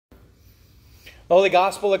Holy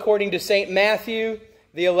Gospel according to St. Matthew,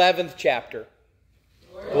 the 11th chapter.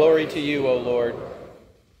 Glory to you, O Lord.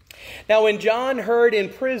 Now when John heard in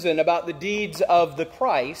prison about the deeds of the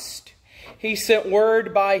Christ, he sent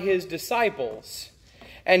word by his disciples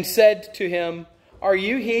and said to him, "Are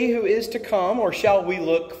you he who is to come, or shall we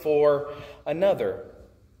look for another?"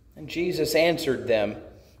 And Jesus answered them,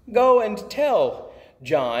 "Go and tell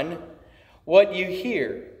John what you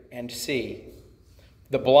hear and see.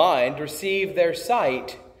 The blind receive their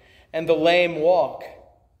sight, and the lame walk.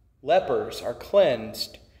 Lepers are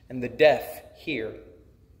cleansed, and the deaf hear.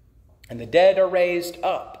 And the dead are raised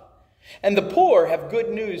up, and the poor have good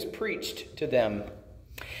news preached to them.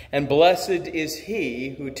 And blessed is he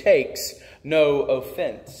who takes no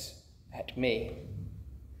offense at me."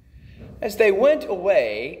 As they went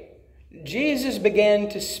away, Jesus began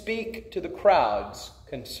to speak to the crowds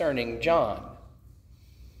concerning John.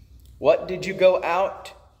 "What did you go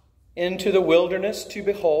out into the wilderness to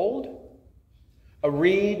behold? A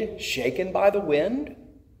reed shaken by the wind?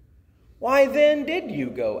 Why then did you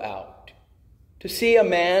go out? To see a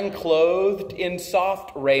man clothed in soft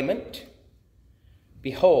raiment?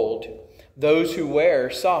 Behold, those who wear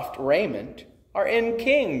soft raiment are in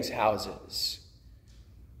kings' houses.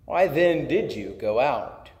 Why then did you go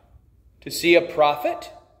out? To see a prophet?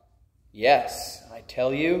 Yes, I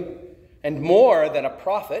tell you, and more than a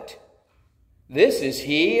prophet. This is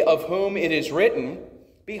he of whom it is written,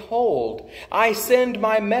 'Behold, I send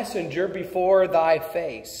my messenger before thy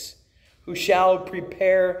face, who shall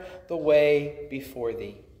prepare the way before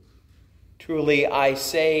thee.' Truly I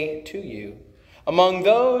say to you, among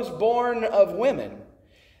those born of women,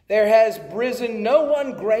 there has risen no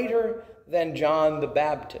one greater than John the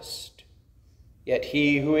Baptist. Yet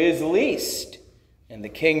he who is least in the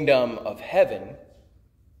kingdom of heaven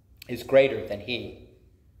is greater than he.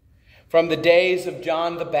 From the days of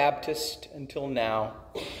John the Baptist until now,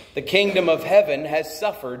 the kingdom of heaven has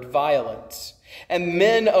suffered violence, and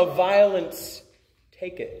men of violence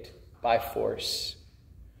take it by force.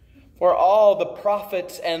 For all the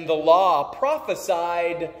prophets and the law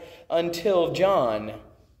prophesied until John.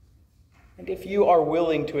 And if you are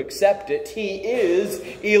willing to accept it, he is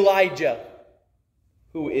Elijah,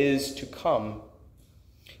 who is to come.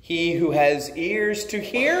 He who has ears to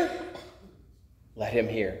hear, let him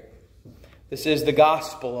hear." This is the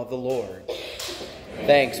gospel of the Lord.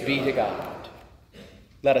 Thanks be to God.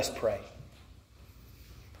 Let us pray.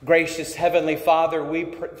 Gracious Heavenly Father, we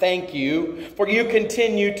thank you for you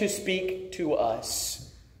continue to speak to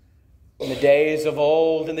us. In the days of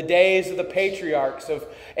old, in the days of the patriarchs of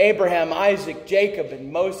Abraham, Isaac, Jacob,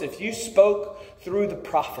 and Moses, you spoke through the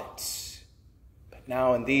prophets. But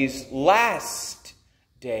now in these last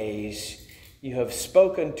days, you have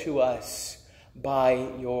spoken to us by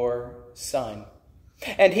your Son.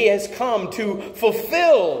 And he has come to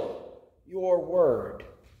fulfill your word.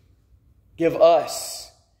 Give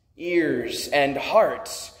us ears and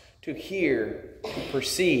hearts to hear, to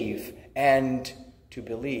perceive, and to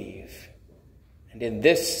believe. And in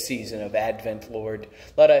this season of Advent, Lord,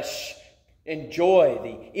 let us enjoy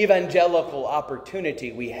the evangelical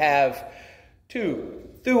opportunity we have to,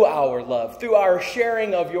 through our love, through our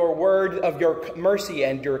sharing of your word, of your mercy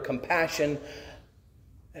and your compassion,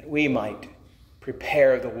 that we might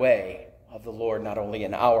prepare the way of the Lord, not only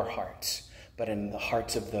in our hearts, but in the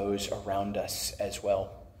hearts of those around us as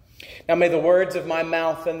well. Now may the words of my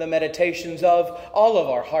mouth and the meditations of all of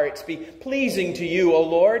our hearts be pleasing to you, O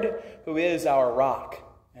Lord, who is our rock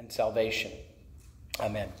and salvation.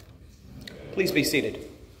 Amen. Please be seated.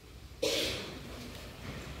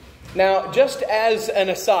 Now, just as an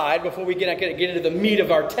aside, before we get into the meat of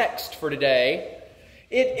our text for today,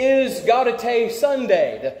 it is Gaudete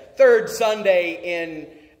Sunday, the third Sunday in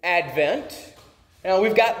Advent. Now,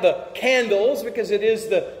 we've got the candles because it is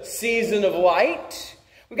the season of light.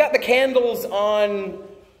 We've got the candles on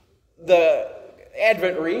the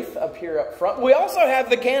Advent wreath up here up front. We also have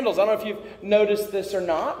the candles. I don't know if you've noticed this or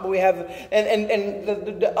not, but we have and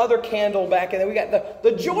the other candle back, and then we got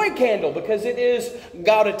the joy candle because it is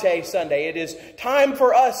Gaudete Sunday. It is time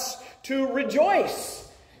for us to rejoice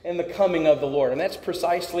in the coming of the Lord. And that's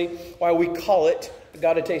precisely why we call it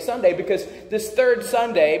Gaudete Sunday, because this third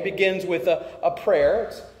Sunday begins with a prayer.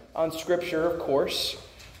 It's on Scripture, of course,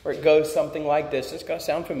 where it goes something like this. It's going to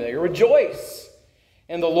sound familiar. Rejoice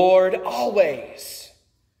in the Lord always.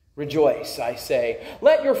 Rejoice, I say.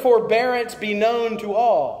 Let your forbearance be known to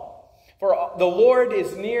all, for the Lord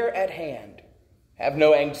is near at hand. Have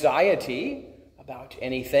no anxiety about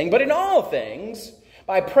anything, but in all things,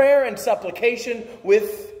 by prayer and supplication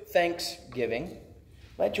with thanksgiving,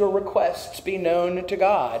 let your requests be known to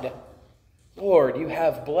God. Lord, you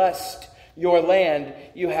have blessed your land.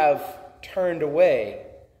 You have turned away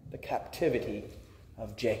the captivity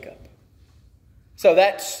of Jacob. So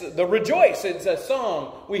that's the rejoice. It's a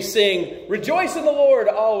song we sing, rejoice in the Lord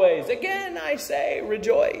always. Again, I say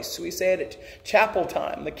rejoice. We say it at chapel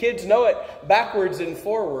time. The kids know it backwards and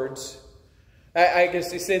forwards. I can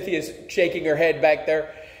see Cynthia's shaking her head back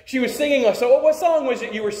there. She was singing. So what song was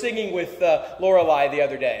it you were singing with Lorelei the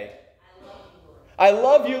other day? I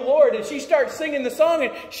love you, Lord. And she starts singing the song,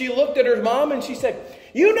 and she looked at her mom and she said,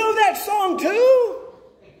 you know that song too?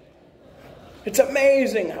 It's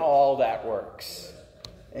amazing how all that works.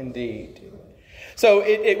 Indeed. So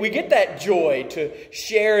we get that joy to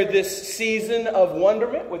share this season of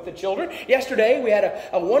wonderment with the children. Yesterday we had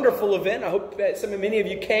a wonderful event. I hope that many of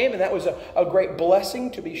you came, and that was a great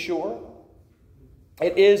blessing, to be sure.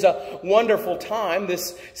 It is a wonderful time,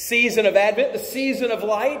 this season of Advent, the season of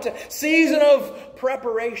light, season of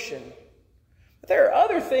preparation. But there are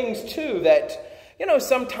other things too that,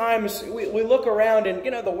 sometimes we look around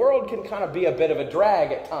and, the world can kind of be a bit of a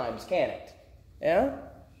drag at times, can't it? Yeah?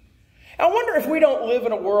 I wonder if we don't live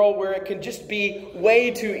in a world where it can just be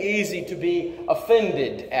way too easy to be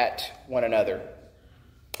offended at one another.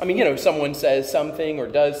 I mean, someone says something or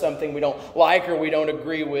does something we don't like or we don't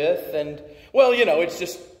agree with, and, well, it's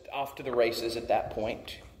just off to the races at that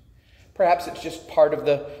point. Perhaps it's just part of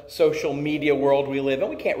the social media world we live in.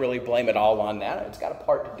 We can't really blame it all on that. It's got a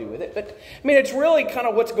part to do with it. But, it's really kind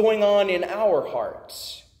of what's going on in our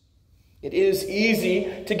hearts. It is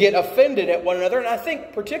easy to get offended at one another. And I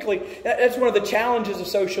think particularly that's one of the challenges of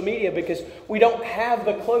social media, because we don't have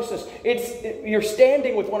the closeness. You're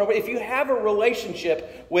standing with one another. If you have a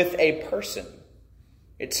relationship with a person,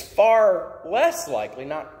 it's far less likely,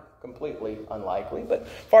 not completely unlikely, but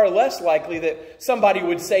far less likely that somebody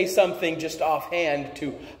would say something just offhand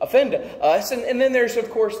to offend us. And then there's,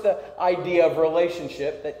 of course, the idea of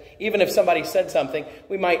relationship, that even if somebody said something,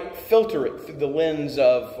 we might filter it through the lens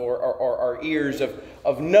of, or our ears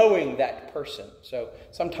of knowing that person. So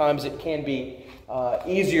sometimes it can be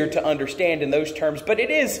easier to understand in those terms. But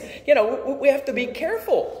it is, we have to be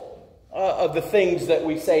careful of the things that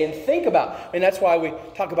we say and think about. And that's why we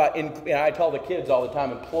talk about, I tell the kids all the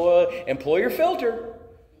time, employ your filter.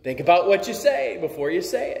 Think about what you say before you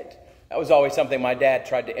say it. That was always something my dad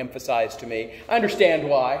tried to emphasize to me. I understand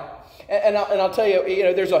why. And I'll tell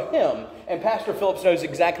you, there's a hymn, and Pastor Phillips knows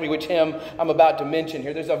exactly which hymn I'm about to mention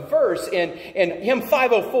here. There's a verse in hymn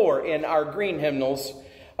 504 in our green hymnals.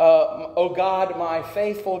 O God, my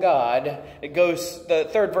faithful God. The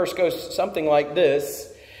third verse goes something like this.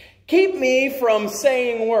 Keep me from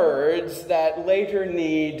saying words that later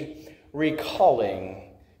need recalling.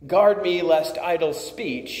 Guard me lest idle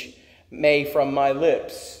speech may from my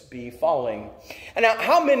lips be falling. And now,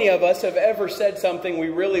 how many of us have ever said something we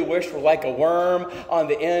really wish were like a worm on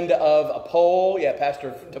the end of a pole? Yeah,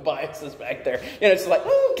 Pastor Tobias is back there. It's like,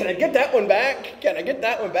 can I get that one back? Can I get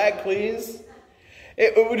that one back, please?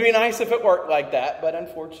 It would be nice if it worked like that, but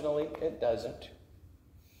unfortunately it doesn't.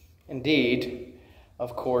 Indeed,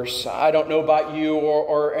 of course, I don't know about you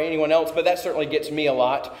or anyone else, but that certainly gets me a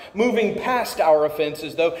lot. Moving past our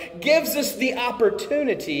offenses, though, gives us the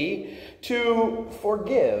opportunity to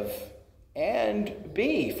forgive and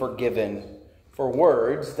be forgiven for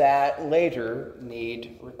words that later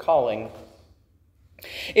need recalling.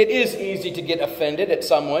 It is easy to get offended at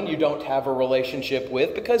someone you don't have a relationship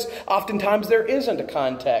with, because oftentimes there isn't a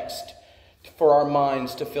context for our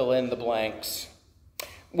minds to fill in the blanks.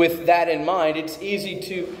 With that in mind, it's easy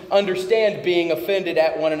to understand being offended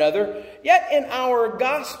at one another. Yet in our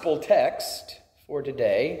gospel text for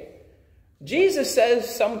today, Jesus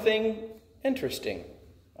says something interesting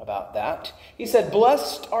about that. He said,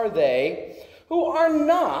 blessed are they who are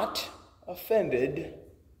not offended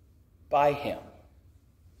by him.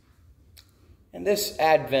 In this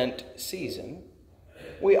Advent season,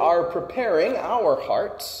 we are preparing our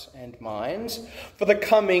hearts and minds for the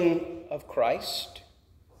coming of Christ.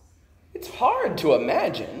 It's hard to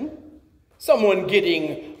imagine someone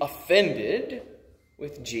getting offended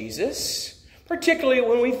with Jesus, particularly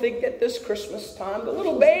when we think at this Christmas time, the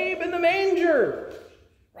little babe in the manger,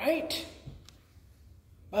 right?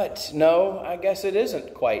 But no, I guess it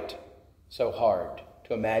isn't quite so hard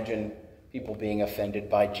to imagine people being offended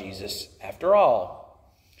by Jesus after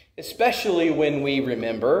all. Especially when we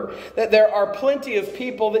remember that there are plenty of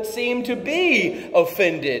people that seem to be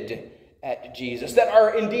offended at Jesus, that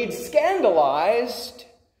are indeed scandalized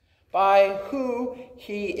by who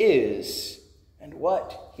he is and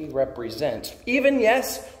what he represents. Even,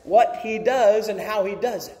 yes, what he does and how he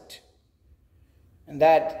does it. And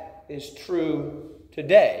that is true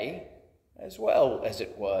today as well as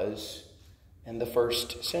it was in the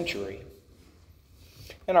first century.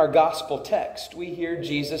 In our gospel text, we hear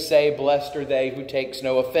Jesus say, "Blessed are they who takes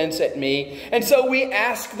no offense at me." And so we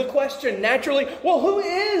ask the question, naturally, well, who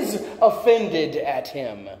is offended at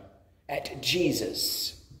him, at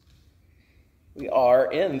Jesus? We are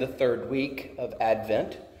in the third week of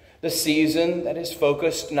Advent, the season that is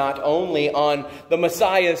focused not only on the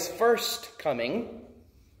Messiah's first coming,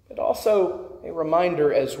 but also a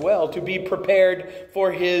reminder as well to be prepared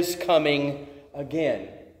for his coming again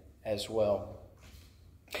as well.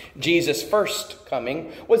 Jesus' first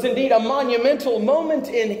coming was indeed a monumental moment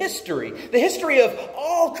in history, the history of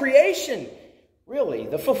all creation, really,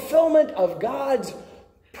 the fulfillment of God's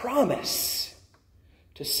promise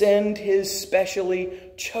to send his specially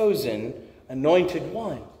chosen anointed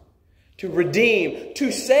one, to redeem, to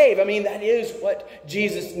save. I mean, that is what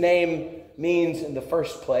Jesus' name means in the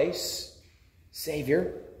first place,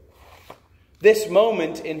 Savior. This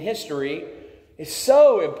moment in history is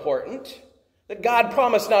so important that God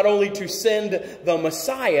promised not only to send the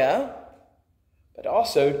Messiah, but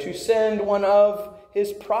also to send one of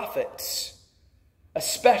his prophets, a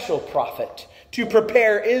special prophet, to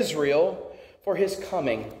prepare Israel for his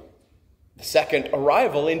coming. The second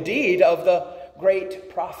arrival, indeed, of the great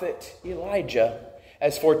prophet Elijah,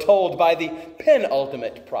 as foretold by the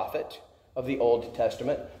penultimate prophet of the Old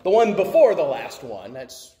Testament, the one before the last one.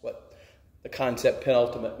 That's what the concept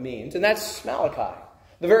penultimate means, and that's Malachi,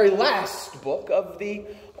 the very last book of the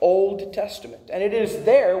Old Testament. And it is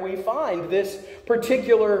there we find this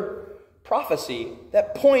particular prophecy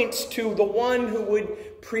that points to the one who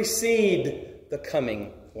would precede the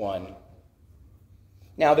coming one.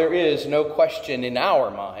 Now, there is no question in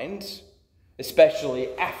our minds,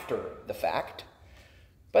 especially after the fact,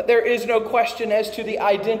 but there is no question as to the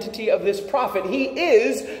identity of this prophet. He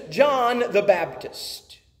is John the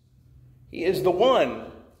Baptist. He is the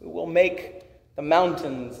one who will make the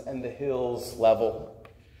mountains and the hills level,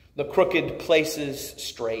 the crooked places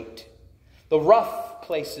straight, the rough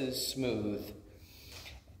places smooth,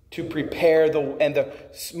 to prepare the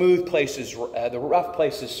smooth places, the rough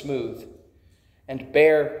places smooth, and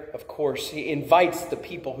bear, of course, he invites the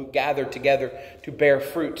people who gather together to bear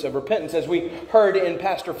fruits of repentance, as we heard in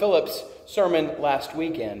Pastor Philip's sermon last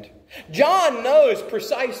weekend. John knows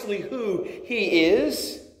precisely who he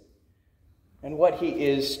is and what he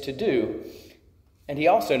is to do. And he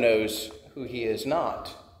also knows who he is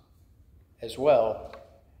not as well.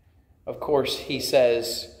 Of course, he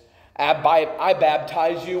says, I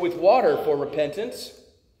baptize you with water for repentance,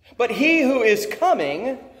 but he who is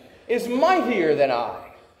coming is mightier than I,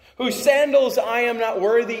 whose sandals I am not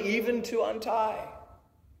worthy even to untie.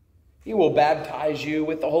 He will baptize you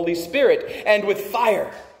with the Holy Spirit and with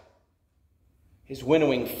fire. His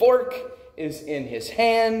winnowing fork is in his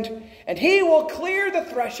hand, and he will clear the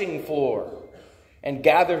threshing floor and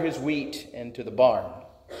gather his wheat into the barn.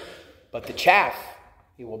 But the chaff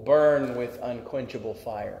he will burn with unquenchable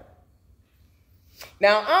fire.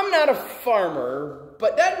 Now, I'm not a farmer,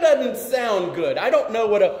 but that doesn't sound good. I don't know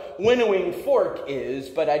what a winnowing fork is,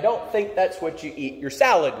 but I don't think that's what you eat your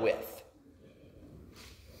salad with.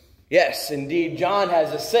 Yes, indeed, John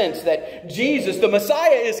has a sense that Jesus, the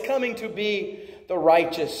Messiah, is coming to be the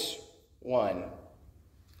righteous one.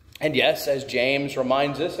 And yes, as James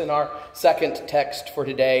reminds us in our second text for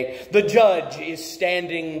today, the judge is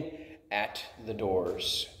standing at the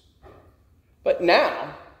doors. But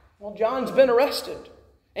now, well, John's been arrested,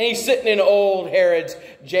 and he's sitting in old Herod's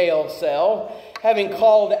jail cell, having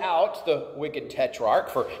called out the wicked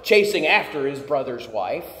tetrarch for chasing after his brother's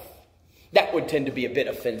wife. That would tend to be a bit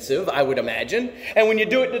offensive, I would imagine. And when you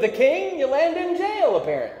do it to the king, you land in jail,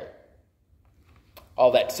 apparently.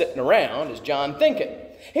 All that sitting around is John thinking.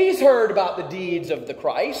 He's heard about the deeds of the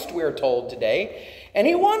Christ, we're told today, and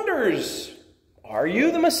he wonders, are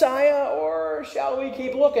you the Messiah, or shall we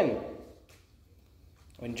keep looking?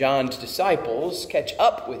 When John's disciples catch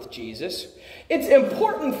up with Jesus, it's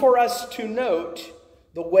important for us to note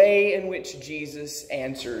the way in which Jesus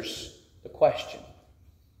answers the question.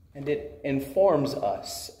 And it informs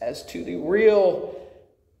us as to the real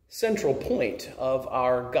central point of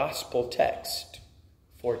our gospel text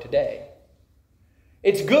for today.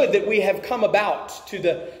 It's good that we have come about to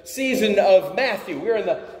the season of Matthew. We're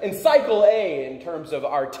in cycle A in terms of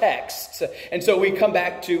our texts. And so we come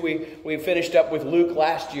back to, we finished up with Luke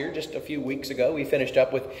last year, just a few weeks ago. We finished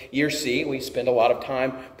up with year C. We spent a lot of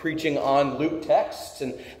time preaching on Luke texts.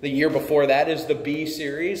 And the year before that is the B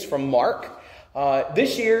series from Mark.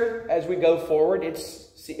 This year, as we go forward, it's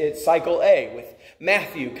cycle A with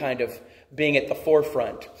Matthew kind of being at the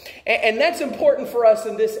forefront. And that's important for us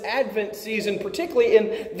in this Advent season, particularly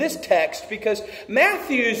in this text, because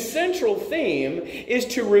Matthew's central theme is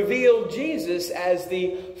to reveal Jesus as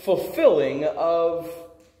the fulfilling of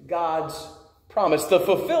God's promise, the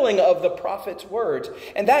fulfilling of the prophet's words.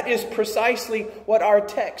 And that is precisely what our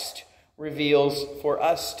text reveals for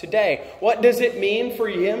us today. What does it mean for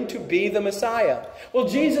him to be the Messiah? Well,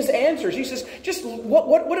 Jesus answers. He says, just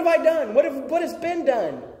what have I done? What has been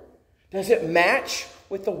done? Does it match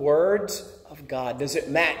with the words of God? Does it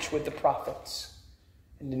match with the prophets?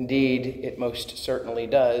 And indeed, it most certainly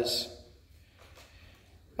does.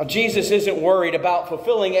 Now, Jesus isn't worried about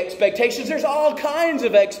fulfilling expectations. There's all kinds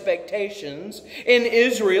of expectations in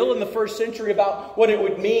Israel in the first century about what it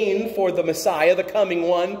would mean for the Messiah, the coming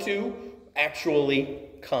one, to actually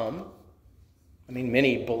come. I mean,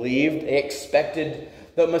 many believed, they expected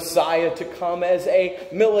the Messiah to come as a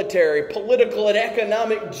military, political, and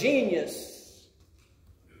economic genius.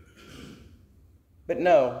 But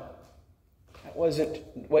no, that wasn't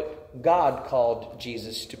what God called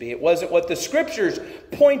Jesus to be. It wasn't what the Scriptures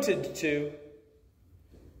pointed to.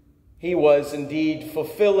 He was indeed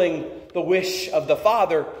fulfilling the wish of the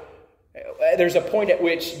Father. There's a point at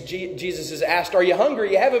which Jesus is asked, "Are you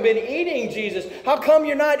hungry? You haven't been eating, Jesus. How come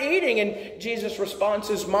you're not eating?" And Jesus' response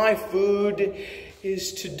is, "My food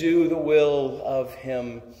is to do the will of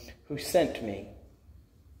him who sent me."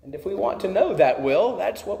 And if we want to know that will,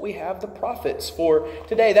 that's what we have the prophets for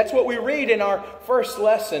today. That's what we read in our first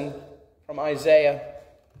lesson from Isaiah.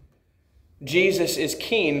 Jesus is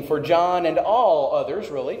keen for John and all others,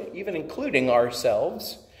 really, even including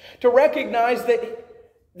ourselves, to recognize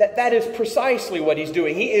that is precisely what he's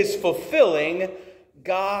doing. He is fulfilling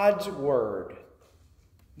God's word.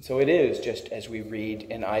 And so it is just as we read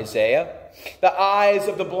in Isaiah. The eyes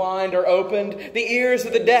of the blind are opened. The ears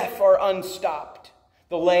of the deaf are unstopped.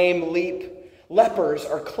 The lame leap. Lepers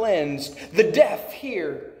are cleansed. The deaf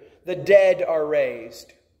hear. The dead are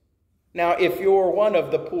raised. Now, if you're one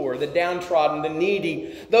of the poor, the downtrodden, the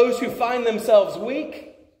needy, those who find themselves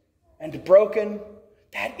weak and broken,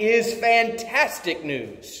 that is fantastic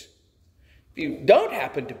news. If you don't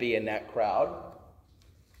happen to be in that crowd,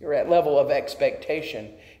 your level of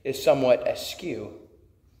expectation is somewhat askew.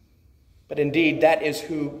 But indeed, that is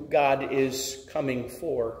who God is coming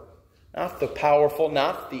for. Not the powerful,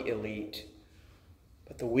 not the elite,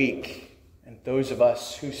 but the weak and those of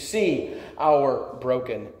us who see our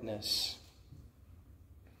brokenness.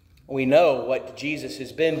 We know what Jesus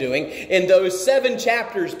has been doing in those 7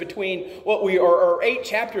 chapters between or 8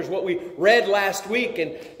 chapters, what we read last week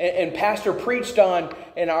and Pastor preached on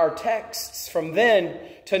in our texts from then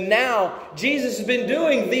to now. Jesus has been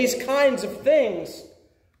doing these kinds of things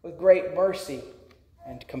with great mercy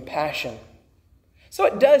and compassion. So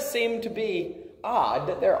it does seem to be odd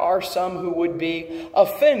that there are some who would be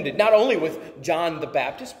offended, not only with John the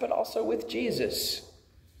Baptist, but also with Jesus.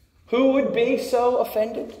 Who would be so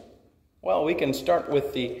offended? Well, we can start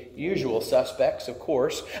with the usual suspects, of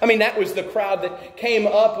course. I mean, that was the crowd that came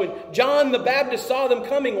up when John the Baptist saw them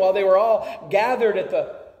coming while they were all gathered at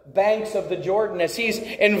the banks of the Jordan as he's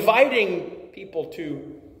inviting people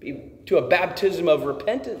to a baptism of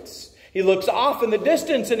repentance. He looks off in the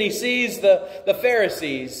distance and he sees the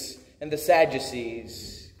Pharisees and the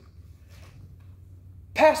Sadducees.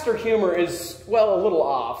 Pastor humor is, well, a little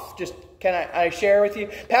off. Can I share with you?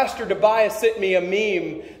 Pastor Tobias sent me a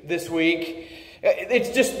meme this week. It's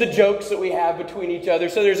just the jokes that we have between each other.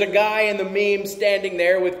 So there's a guy in the meme standing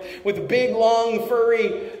there with a big, long,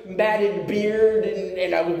 furry, matted beard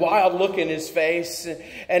and a wild look in his face.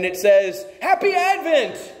 And it says, "Happy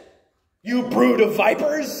Advent, you brood of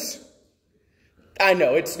vipers." I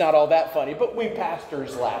know, it's not all that funny, but we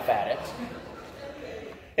pastors laugh at it.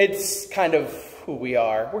 It's kind of who we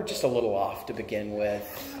are. We're just a little off to begin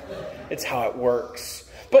with. It's how it works.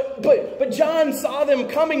 But John saw them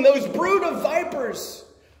coming, those brood of vipers.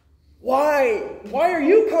 Why are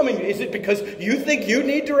you coming? Is it because you think you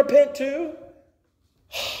need to repent too?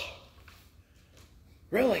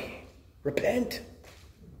 Really? Repent?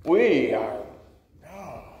 We are.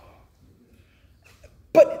 No.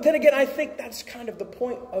 But then again, I think that's kind of the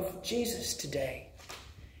point of Jesus today.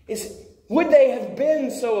 Would they have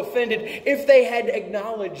been so offended if they had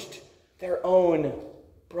acknowledged their own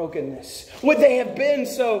brokenness? Would they have been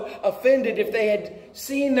so offended if they had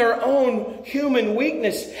seen their own human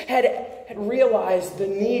weakness, had realized the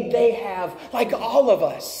need they have, like all of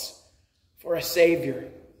us, for a Savior,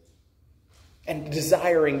 and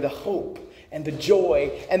desiring the hope and the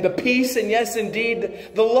joy and the peace and, yes,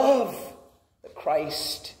 indeed, the love that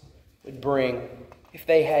Christ would bring? If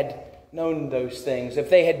they had known those things, if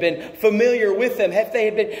they had been familiar with them, if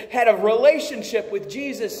they had a relationship with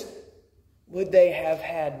Jesus, would they have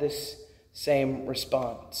had this same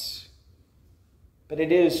response? But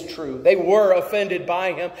it is true. They were offended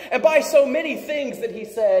by him and by so many things that he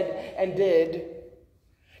said and did.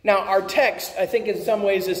 Now, our text, I think, in some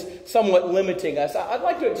ways is somewhat limiting us. I'd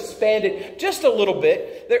like to expand it just a little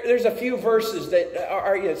bit. There's a few verses that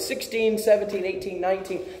are 16, 17, 18,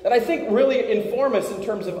 19, that I think really inform us in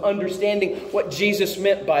terms of understanding what Jesus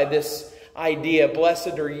meant by this idea.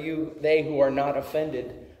 Blessed are you, they who are not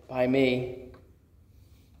offended by me.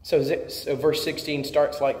 So verse 16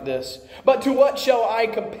 starts like this. But to what shall I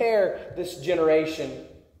compare this generation?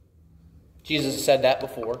 Jesus said that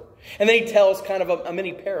before. And then he tells kind of a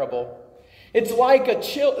mini parable. It's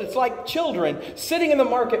like children sitting in the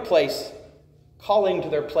marketplace calling to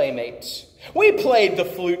their playmates. We played the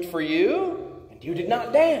flute for you, and you did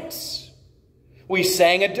not dance. We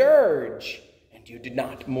sang a dirge, and you did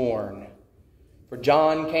not mourn. For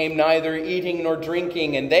John came neither eating nor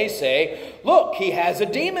drinking, and they say, look, he has a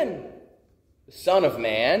demon. The Son of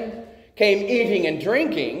Man came eating and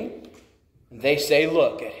drinking, and they say,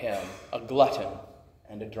 look at him, a glutton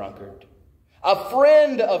and a drunkard, a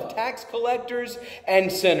friend of tax collectors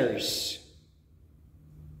and sinners.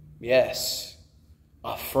 Yes,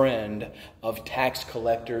 a friend of tax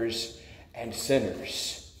collectors and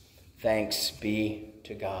sinners. Thanks be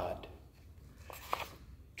to God.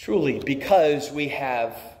 Truly, because we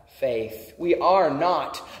have faith, we are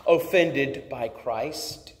not offended by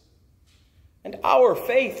Christ. And our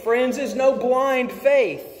faith, friends, is no blind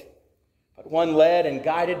faith, but one led and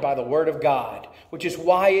guided by the Word of God, which is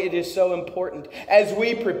why it is so important as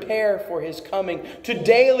we prepare for his coming to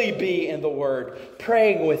daily be in the Word,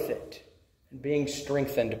 praying with it and being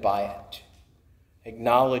strengthened by it,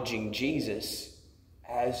 acknowledging Jesus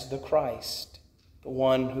as the Christ, the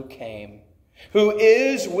one who came, who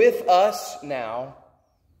is with us now,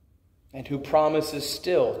 and who promises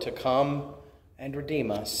still to come and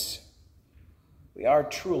redeem us. We are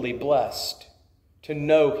truly blessed to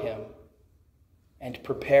know him and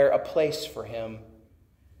prepare a place for him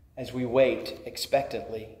as we wait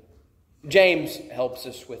expectantly. James helps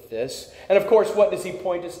us with this. And of course, what does he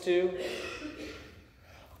point us to?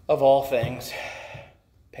 Of all things,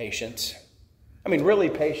 patience. I mean, really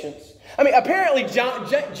patience. I mean, apparently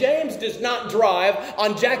James does not drive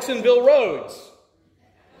on Jacksonville roads.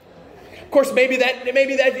 Of course, maybe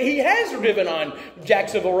that he has driven on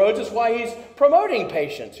Jacksonville roads. That's why he's promoting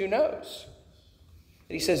patience. Who knows?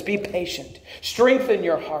 He says, be patient. Strengthen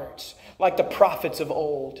your hearts like the prophets of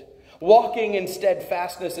old, walking in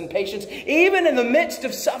steadfastness and patience, even in the midst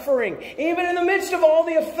of suffering, even in the midst of all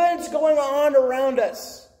the offense going on around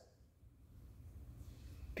us.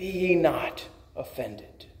 Be ye not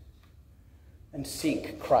offended, and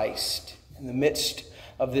seek Christ in the midst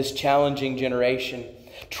of this challenging generation,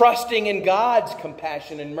 trusting in God's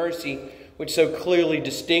compassion and mercy, which so clearly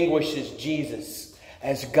distinguishes Jesus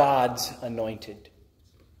as God's anointed.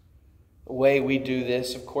 The way we do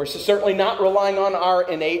this, of course, is certainly not relying on our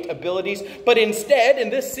innate abilities, but instead, in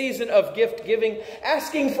this season of gift giving,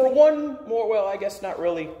 asking for one more, well, I guess not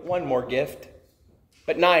really one more gift,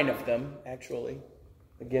 but 9 of them, actually.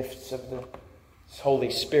 The gifts of the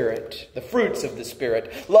Holy Spirit, the fruits of the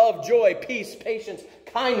Spirit: love, joy, peace, patience,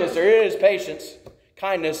 kindness. There it is, patience,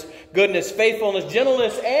 kindness, goodness, faithfulness,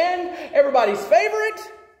 gentleness, and everybody's favorite,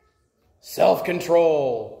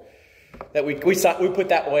 self-control. That we put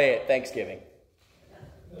that way at Thanksgiving.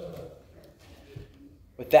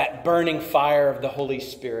 With that burning fire of the Holy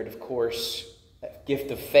Spirit, of course, that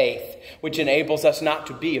gift of faith, which enables us not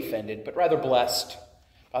to be offended, but rather blessed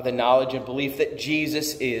by the knowledge and belief that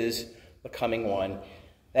Jesus is the coming one.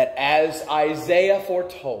 That as Isaiah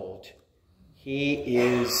foretold, he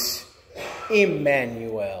is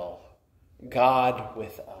Emmanuel, God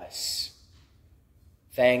with us.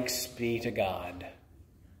 Thanks be to God.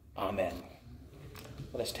 Amen.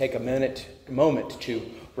 Let us take a moment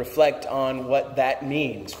to reflect on what that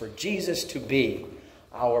means for Jesus to be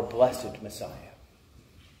our blessed Messiah.